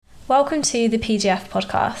Welcome to the PGF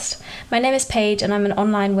podcast. My name is Paige and I'm an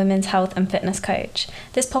online women's health and fitness coach.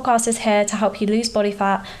 This podcast is here to help you lose body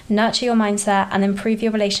fat, nurture your mindset and improve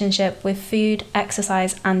your relationship with food,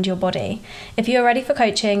 exercise and your body. If you are ready for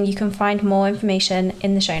coaching, you can find more information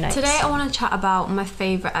in the show notes. Today I want to chat about my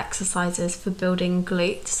favourite exercises for building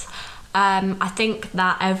glutes. I think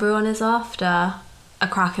that everyone is after a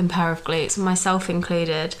cracking pair of glutes, myself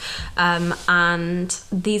included, and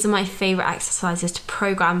these are my favourite exercises to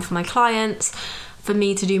program for my clients, for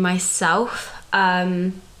me to do myself,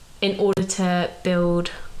 in order to build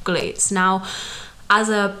glutes. Now, as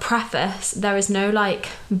a preface, there is no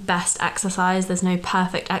best exercise, there's no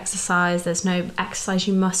perfect exercise, there's no exercise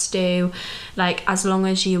you must do. As long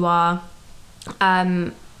as you are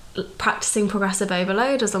practicing progressive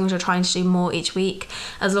overload, as long as you're trying to do more each week,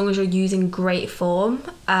 as long as you're using great form,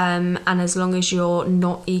 and as long as you're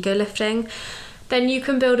not ego lifting, then you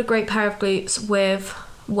can build a great pair of glutes with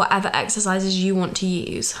whatever exercises you want to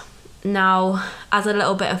use. Now, as a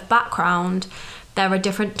little bit of background, there are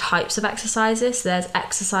different types of exercises. There's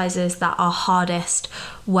exercises that are hardest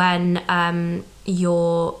when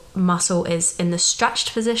your muscle is in the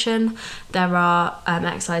stretched position. There are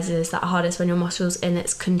exercises that are hardest when your muscle's in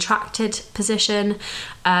its contracted position.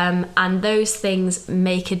 And those things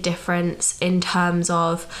make a difference in terms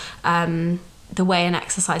of the way an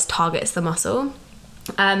exercise targets the muscle.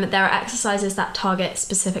 There are exercises that target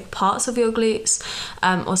specific parts of your glutes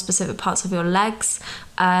or specific parts of your legs,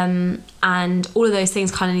 and all of those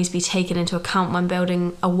things kind of need to be taken into account when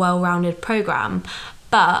building a well-rounded program.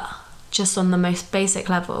 But just on the most basic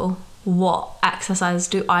level, what exercise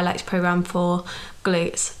do I like to program for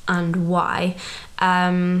glutes and why?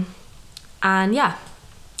 And yeah,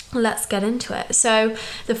 let's get into it. So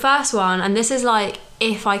the first one, and this is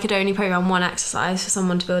if I could only program one exercise for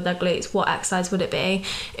someone to build their glutes, what exercise would it be?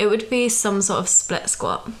 It would be some sort of split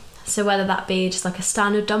squat. So whether that be just a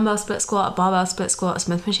standard dumbbell split squat, a barbell split squat, a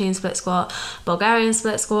Smith machine split squat, Bulgarian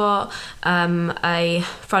split squat, a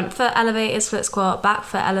front foot elevated split squat, back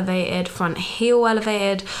foot elevated, front heel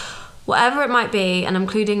elevated, whatever it might be, and I'm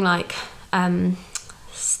including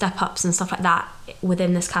step ups and stuff like that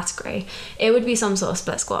within this category, it would be some sort of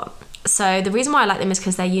split squat. So the reason why I like them is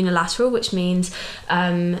because they're unilateral, which means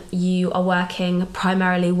you are working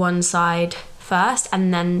primarily one side first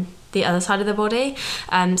and then the other side of the body,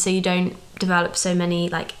 so you don't develop so many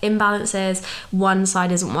imbalances. One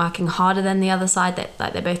side isn't working harder than the other side,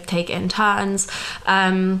 that they both take it in turns.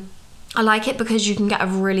 I like it because you can get a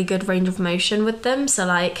really good range of motion with them.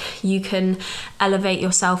 So you can elevate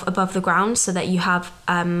yourself above the ground so that you have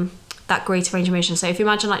that greater range of motion. So if you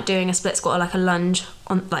imagine doing a split squat or a lunge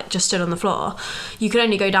on just stood on the floor, you can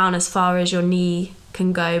only go down as far as your knee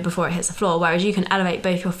can go before it hits the floor, whereas you can elevate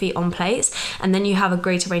both your feet on plates and then you have a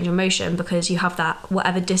greater range of motion because you have that,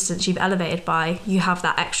 whatever distance you've elevated by, you have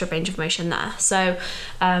that extra range of motion there. So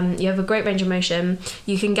you have a great range of motion.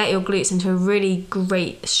 You can get your glutes into a really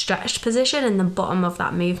great stretched position in the bottom of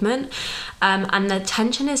that movement, and the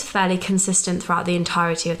tension is fairly consistent throughout the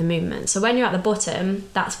entirety of the movement. So when you're at the bottom,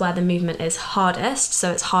 that's where the movement is hardest,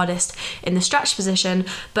 so it's hardest in the stretched position,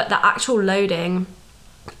 but the actual loading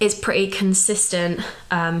is pretty consistent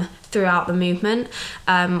throughout the movement,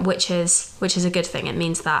 which is a good thing. It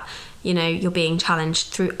means that you're being challenged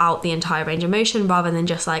throughout the entire range of motion rather than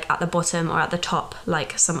just at the bottom or at the top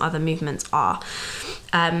like some other movements are.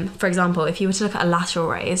 For example, if you were to look at a lateral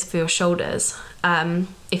raise for your shoulders,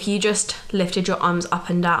 if you just lifted your arms up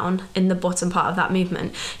and down in the bottom part of that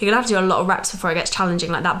movement, you're gonna have to do a lot of reps before it gets challenging.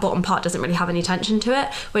 That bottom part doesn't really have any tension to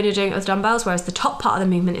it when you're doing it with dumbbells, whereas the top part of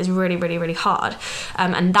the movement is really, really, really hard.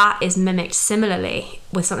 And that is mimicked similarly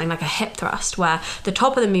with something like a hip thrust, where the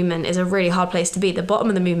top of the movement is a really hard place to be. The bottom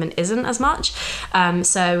of the movement isn't as much.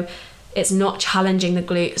 So it's not challenging the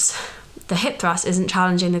glutes. The hip thrust isn't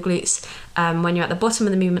challenging the glutes when you're at the bottom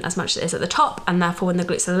of the movement as much as it is at the top, and therefore when the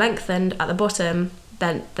glutes are lengthened at the bottom,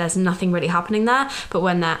 then there's nothing really happening there. But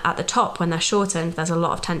when they're at the top, when they're shortened, there's a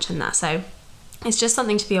lot of tension there. So it's just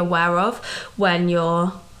something to be aware of when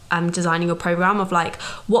you're designing your program of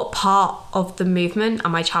what part of the movement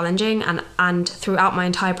am I challenging, and throughout my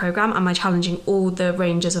entire program am I challenging all the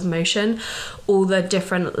ranges of motion, all the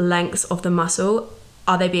different lengths of the muscle.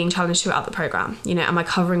 Are they being challenged throughout the program? Am I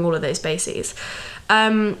covering all of those bases?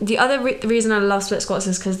 The other reason I love split squats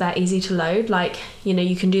is because they're easy to load.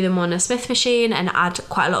 You can do them on a Smith machine and add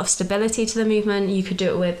quite a lot of stability to the movement. You could do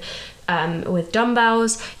it with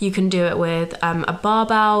dumbbells. You can do it with a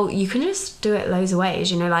barbell. You can just do it loads of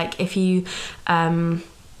ways. If you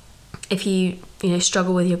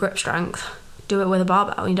struggle with your grip strength, do it with a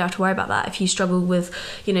barbell. You don't have to worry about that. If you struggle with,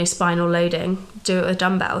 you know, spinal loading, do it with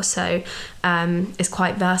dumbbells. So it's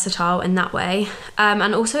quite versatile in that way.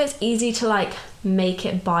 And also it's easy to like make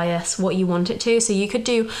it bias what you want it to. So you could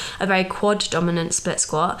do a very quad dominant split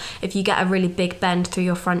squat. If you get a really big bend through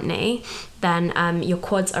your front knee, then your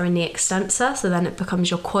quads are in the extensor, so then it becomes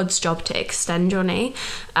your quad's job to extend your knee.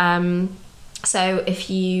 So if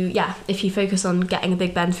you focus on getting a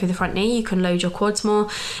big bend through the front knee, you can load your quads more.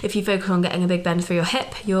 If you focus on getting a big bend through your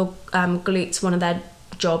hip, your glutes, one of their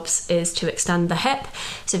jobs is to extend the hip.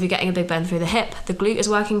 So if you're getting a big bend through the hip, the glute is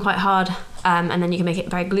working quite hard, and then you can make it a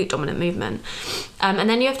very glute dominant movement. And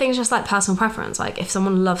then you have things just like personal preference. Like if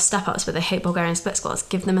someone loves step ups but they hate Bulgarian split squats,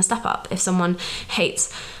 give them a step up. If someone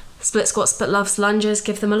hates split squats but loves lunges,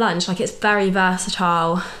 give them a lunge. Like it's very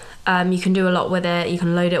versatile. You can do a lot with it. You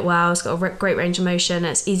can load it well. It's got a great range of motion.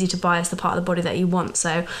 It's easy to bias the part of the body that you want.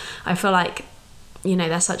 So I feel like, you know,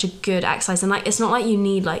 they're such a good exercise. And like, it's not like you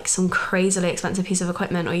need like some crazily expensive piece of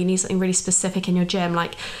equipment or you need something really specific in your gym.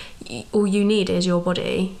 Like all you need is your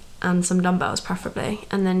body and some dumbbells preferably,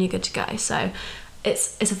 and then you're good to go. So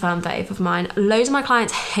it's a firm fave of mine. Loads of my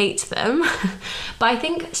clients hate them, but I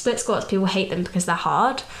think split squats, people hate them because they're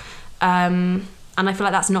hard. And I feel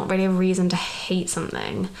like that's not really a reason to hate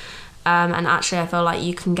something. And actually I feel like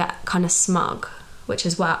you can get kind of smug, which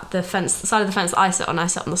is where the side of the fence that I sit on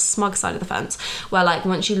the smug side of the fence, where like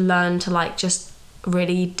once you learn to like just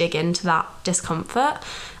really dig into that discomfort,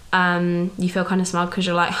 you feel kind of smug because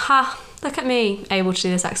you're like, look at me, able to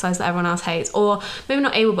do this exercise that everyone else hates. Or maybe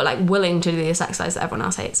not able, but like willing to do this exercise that everyone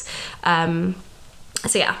else hates.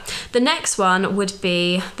 So yeah, the next one would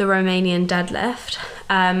be the Romanian deadlift.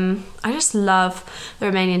 I just love the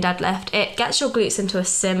Romanian deadlift. It gets your glutes into a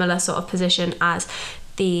similar sort of position as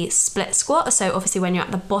the split squat. So obviously when you're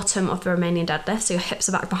at the bottom of the Romanian deadlift, so your hips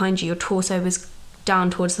are back behind you, your torso is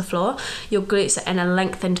down towards the floor, your glutes are in a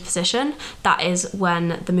lengthened position. That is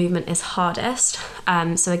when the movement is hardest.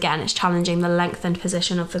 So again, it's challenging the lengthened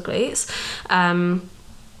position of the glutes.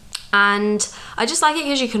 And I just like it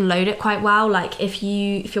because you can load it quite well. Like if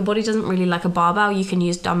your body doesn't really like a barbell, you can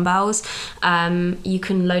use dumbbells. You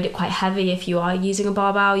can load it quite heavy if you are using a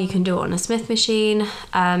barbell. You can do it on a Smith machine.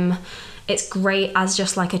 It's great as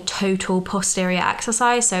just like a total posterior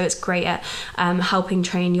exercise. So it's great at helping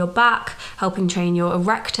train your back, helping train your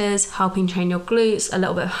erectors, helping train your glutes, a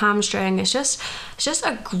little bit of hamstring. It's just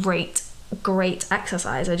a great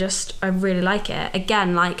exercise. I really like it.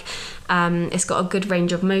 Again, like it's got a good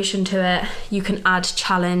range of motion to it. You can add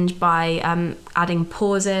challenge by adding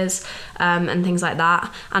pauses and things like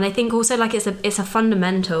that. And I think also like it's a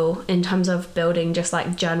fundamental in terms of building just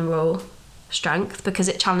like general strength, because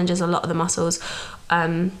it challenges a lot of the muscles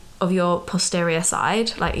of your posterior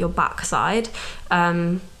side, like your back side.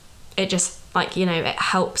 It just like, you know, it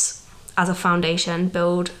helps as a foundation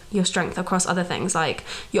build your strength across other things like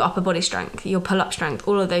your upper body strength, your pull-up strength.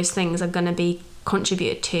 All of those things are going to be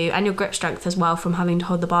contributed to, and your grip strength as well from having to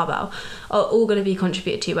hold the barbell, are all going to be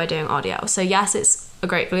contributed to by doing RDL. So yes, it's a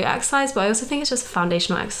great glute exercise, but I also think it's just a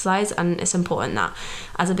foundational exercise, and it's important that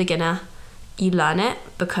as a beginner you learn it,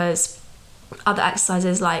 because other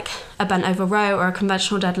exercises like a bent over row or a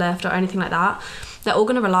conventional deadlift or anything like that, they're all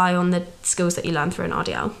going to rely on the skills that you learn through an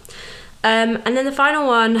RDL. And then the final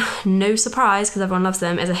one, no surprise because everyone loves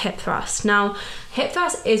them, is a hip thrust. Now, hip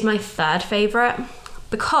thrust is my third favourite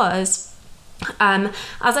because, as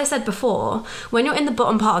I said before, when you're in the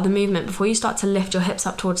bottom part of the movement, before you start to lift your hips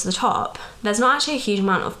up towards the top, there's not actually a huge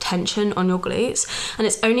amount of tension on your glutes. And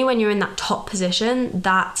it's only when you're in that top position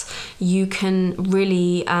that you can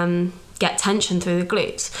really get tension through the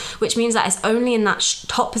glutes, which means that it's only in that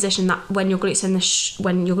top position that when your glutes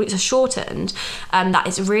are shortened, that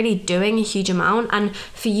it's really doing a huge amount. And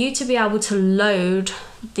for you to be able to load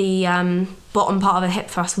the bottom part of a hip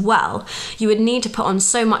thrust well, you would need to put on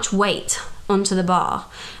so much weight onto the bar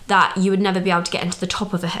that you would never be able to get into the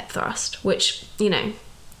top of a hip thrust, which, you know,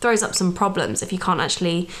 throws up some problems if you can't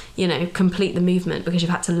actually, you know, complete the movement because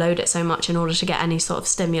you've had to load it so much in order to get any sort of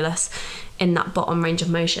stimulus in that bottom range of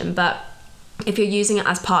motion. But if you're using it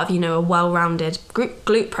as part of, you know, a well-rounded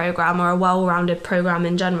glute program or a well-rounded program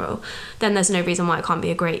in general, then there's no reason why it can't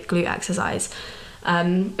be a great glute exercise.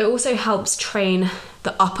 It also helps train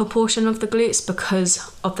the upper portion of the glutes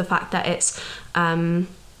because of the fact that it's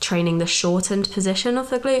training the shortened position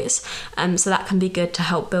of the glutes. So that can be good to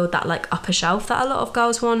help build that like upper shelf that a lot of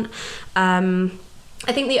girls want.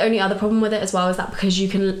 I think the only other problem with it as well is that because you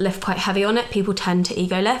can lift quite heavy on it, people tend to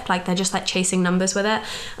ego lift, like they're just like chasing numbers with it,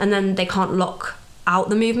 and then they can't lock out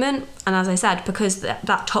the movement. And as I said, because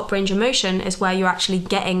that top range of motion is where you're actually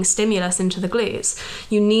getting stimulus into the glutes,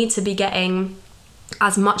 you need to be getting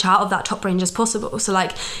as much out of that top range as possible. So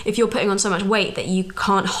like if you're putting on so much weight that you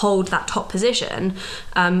can't hold that top position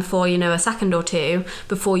for, you know, a second or two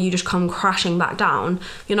before you just come crashing back down,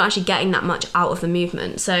 you're not actually getting that much out of the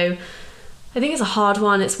movement. So I think it's a hard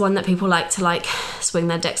one. It's one that people like to like swing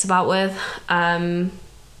their dicks about with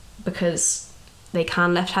because they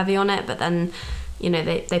can lift heavy on it, but then, you know,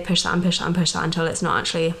 they push that and push that and push that until it's not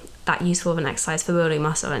actually that useful of an exercise for building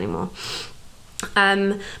muscle anymore.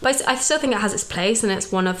 But I still think it has its place, and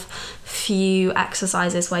it's one of few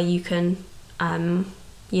exercises where you can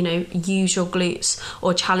you know, use your glutes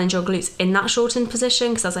or challenge your glutes in that shortened position,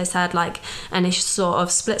 because as I said, like any sort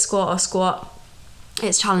of split squat or squat,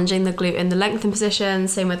 it's challenging the glute in the lengthened position.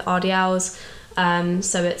 Same with RDLs,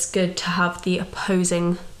 so it's good to have the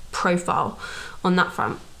opposing profile on that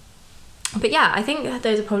front. But yeah, I think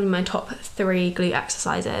those are probably my top 3 glute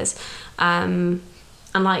exercises. And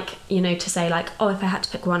like, you know, to say like, oh, if I had to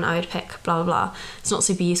pick one, I would pick blah, blah, blah. It's not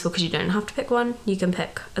super useful because you don't have to pick one. You can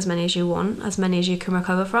pick as many as you want, as many as you can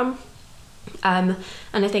recover from. And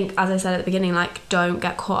I think, as I said at the beginning, like, don't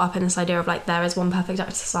get caught up in this idea of like, there is one perfect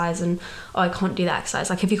exercise and, oh, I can't do that exercise.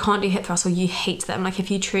 Like if you can't do hip thrusts or you hate them, like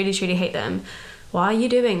if you truly, truly hate them, why are you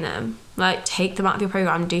doing them? Like, take them out of your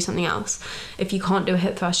program and do something else. If you can't do a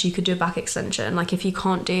hip thrust, you could do a back extension. Like if you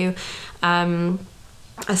can't do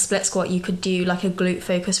a split squat, you could do like a glute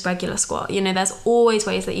focused regular squat. You know, there's always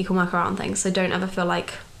ways that you can work around things. So don't ever feel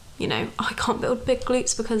like, you know, oh, I can't build big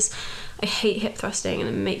glutes because I hate hip thrusting and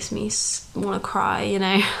it makes me want to cry, you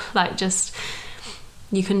know. Like, just,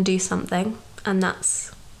 you can do something, and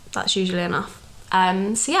that's usually enough.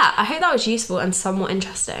 So yeah, I hope that was useful and somewhat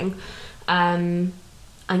interesting,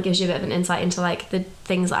 and gives you a bit of an insight into like the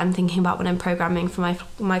things that I'm thinking about when I'm programming for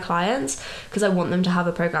my clients, because I want them to have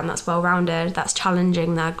a program that's well-rounded, that's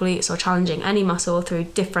challenging their glutes or challenging any muscle through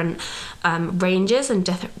different ranges and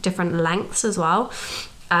different lengths as well.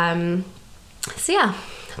 So yeah,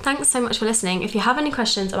 thanks so much for listening. If you have any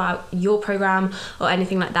questions about your program or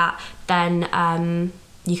anything like that, then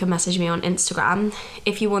you can message me on Instagram.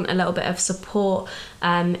 If you want a little bit of support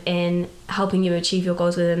in helping you achieve your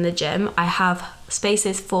goals within the gym, I have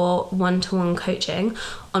spaces for one-to-one coaching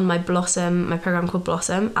on my program called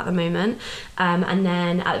Blossom at the moment. And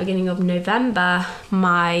then at the beginning of November,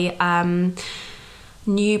 my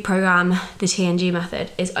new program, the TNG method,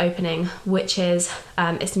 is opening, which is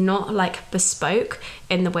it's not like bespoke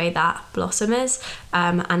in the way that Blossom is,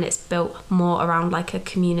 and it's built more around like a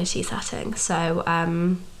community setting. So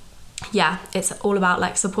yeah, it's all about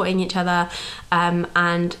like supporting each other,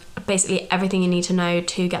 and basically everything you need to know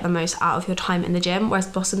to get the most out of your time in the gym, whereas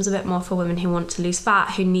Blossom's a bit more for women who want to lose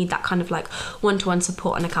fat, who need that kind of like one-to-one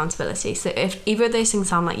support and accountability. So if either of those things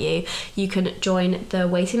sound like you can join the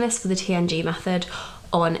waiting list for the TNG method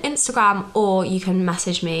on Instagram, or you can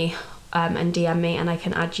message me and DM me, and I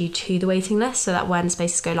can add you to the waiting list so that when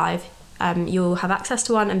spaces go live, you'll have access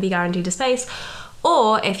to one and be guaranteed a space.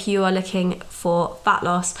 Or if you are looking for fat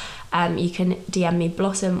loss, you can DM me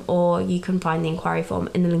Blossom, or you can find the inquiry form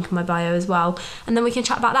in the link in my bio as well, and then we can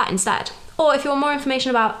chat about that instead. Or if you want more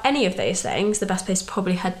information about any of those things, the best place to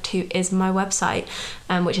probably head to is my website,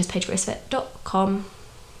 which is pagegracefit.com.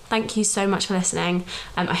 Thank you so much for listening.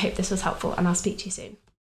 I hope this was helpful, and I'll speak to you soon.